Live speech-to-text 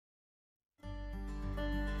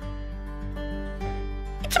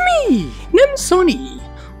It's me, Sony.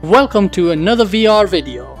 Welcome to another VR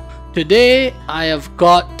video. Today I have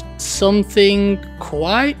got something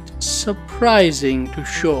quite surprising to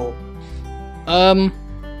show.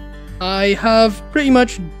 I have pretty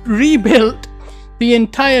much rebuilt the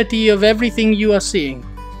entirety of everything you are seeing.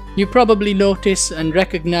 You probably notice and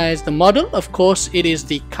recognize the model. Of course, it is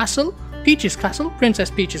the castle, Peach's Castle, Princess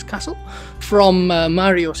Peach's Castle from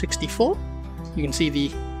Mario 64. You can see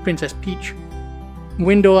the Princess Peach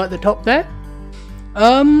window at the top there.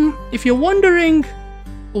 If you're wondering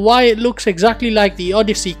why it looks exactly like the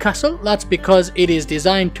Odyssey Castle, that's because it is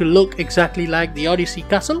designed to look exactly like the Odyssey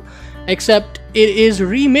Castle, except it is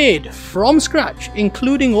remade from scratch,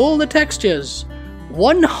 including all the textures,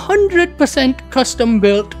 100% custom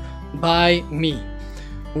built by me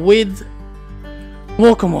with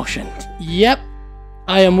locomotion. Yep,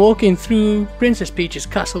 I am walking through Princess Peach's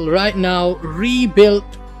Castle right now,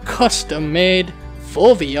 rebuilt, custom made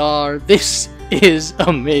for VR. This is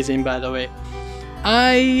amazing, by the way.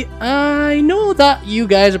 I know that you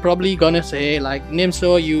guys are probably gonna say, like,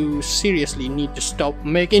 Nimso, you seriously need to stop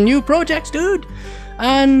making new projects, dude.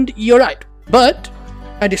 And you're right, but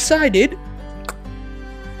I decided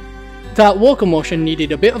that Walkomotion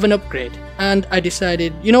needed a bit of an upgrade, and I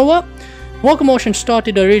decided, you know what, Walkomotion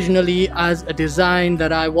started originally as a design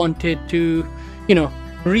that I wanted to, you know,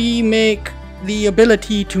 remake the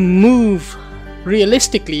ability to move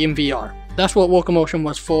realistically in VR. That's what Walkomotion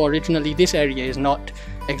was for originally. This area is not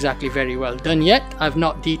exactly very well done yet. I've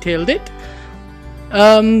not detailed it,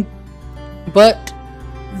 but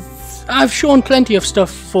I've shown plenty of stuff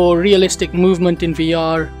for realistic movement in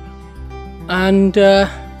VR, and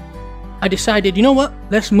I decided, you know what,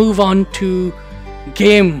 let's move on to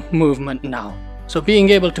game movement now. So being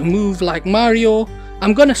able to move like Mario,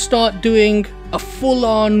 I'm gonna start doing a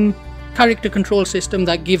full-on character control system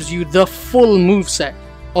that gives you the full moveset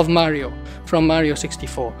of Mario from Mario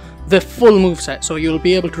 64. The full moveset, so you'll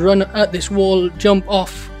be able to run at this wall, jump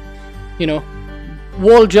off, you know,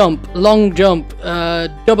 wall jump, long jump,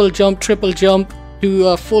 double jump, triple jump, do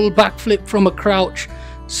a full backflip from a crouch,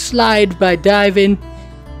 slide by diving.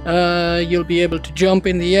 You'll be able to jump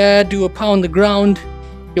in the air, do a pound the ground.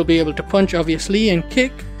 You'll be able to punch, obviously, and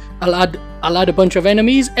kick. I'll add a bunch of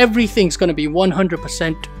enemies. Everything's going to be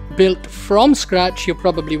 100% built from scratch. You're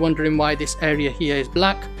probably wondering why this area here is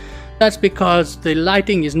black. That's because the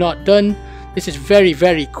lighting is not done. This is very,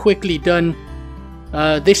 very quickly done.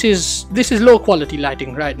 This is low quality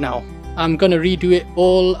lighting right now. I'm gonna redo it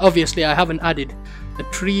all. Obviously, I haven't added the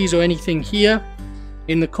trees or anything here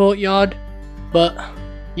in the courtyard, but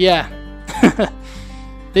yeah,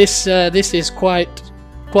 this is quite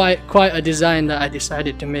a design that I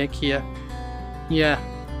decided to make here. Yeah.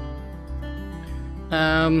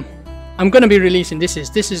 I'm gonna be releasing this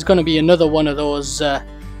is gonna be another one of those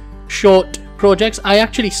short projects. I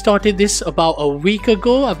actually started this about a week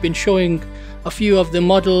ago. I've been showing a few of the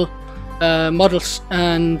models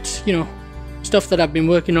and, you know, stuff that I've been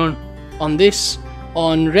working on this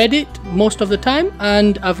on Reddit most of the time,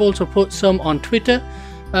 and I've also put some on Twitter.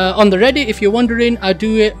 On the Reddit, if you're wondering, I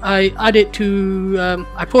add it to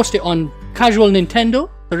I post it on Casual Nintendo,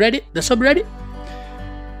 the Reddit, the subreddit.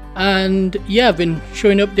 And yeah, I've been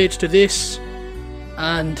showing updates to this,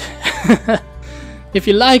 and if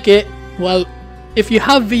you like it, well, if you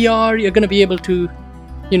have VR, you're going to be able to,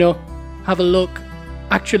 you know, have a look,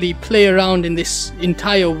 actually play around in this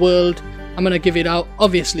entire world. I'm going to give it out.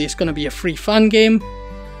 Obviously, it's going to be a free fan game.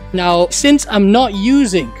 Now, since I'm not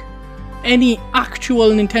using any actual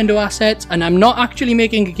Nintendo assets and I'm not actually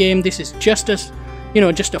making a game, this is just a, you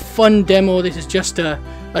know, just a fun demo. This is just a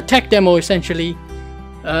tech demo, essentially.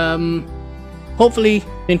 Hopefully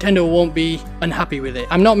Nintendo won't be unhappy with it.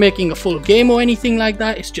 I'm not making a full game or anything like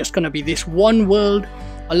that. It's just going to be this one world,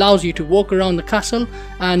 allows you to walk around the castle,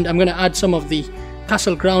 and I'm going to add some of the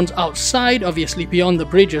castle grounds outside, obviously beyond the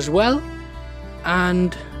bridge as well.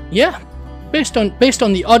 And yeah, based on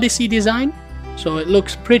the Odyssey design, so it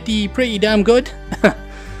looks pretty damn good.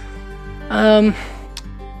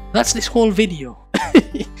 That's this whole video.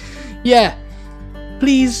 Yeah,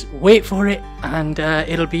 please wait for it, and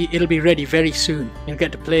it'll be ready very soon. You'll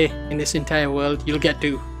get to play in this entire world. You'll get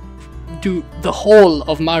to do the whole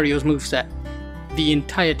of Mario's moveset, the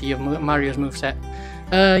entirety of Mario's moveset.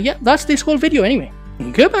 Yeah, that's this whole video anyway.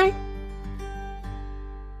 Goodbye.